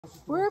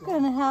We're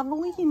gonna have a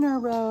Weiner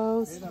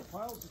roast.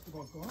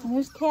 And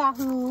there's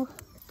Kahoo.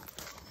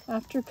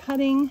 After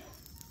cutting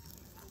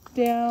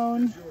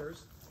down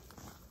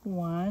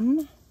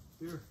one,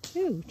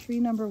 two, tree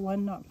number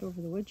one knocked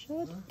over the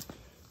woodshed.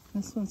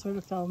 This one sort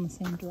of fell in the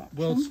same direction.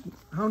 Well,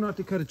 how not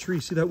to cut a tree?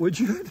 See that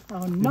woodshed?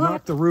 Oh, You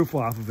knocked the roof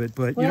off of it,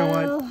 but you know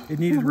what? It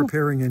needed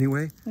repairing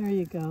anyway. There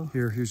you go.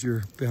 Here's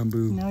your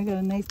bamboo. Now we got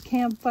a nice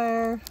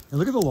campfire. And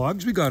look at the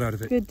logs we got out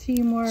of it. Good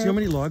teamwork. See how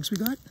many logs we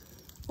got?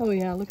 Oh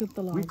yeah, look at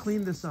the logs. We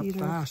cleaned this up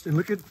fast, and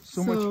look at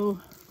so much.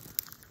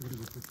 Where did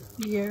we put that?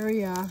 The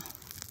area.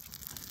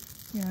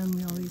 Yeah, and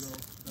we always.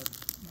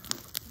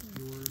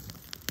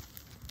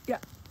 Yeah,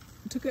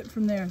 took it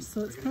from there,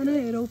 so it's kind of,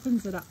 it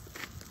opens it up.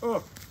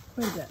 Oh,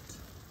 quite a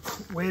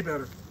bit. Way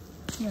better.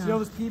 Yeah. See how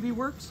this PV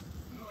works?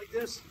 Like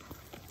this.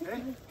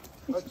 Hey,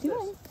 What you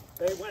doing?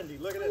 Hey, Wendy,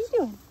 look at What this. are you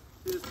doing?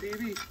 See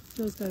this PV?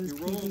 Those guys. You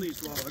roll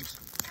these logs.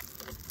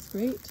 It's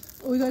great.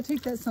 Oh, we gotta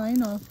take that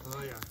sign off.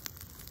 Oh yeah.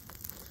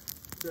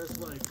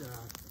 Just like that.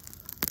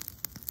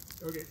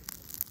 Okay.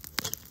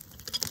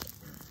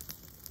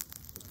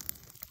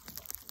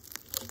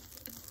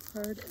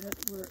 Hard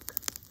at work.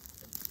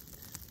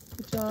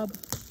 Good job.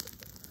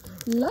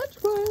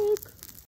 Lunch break.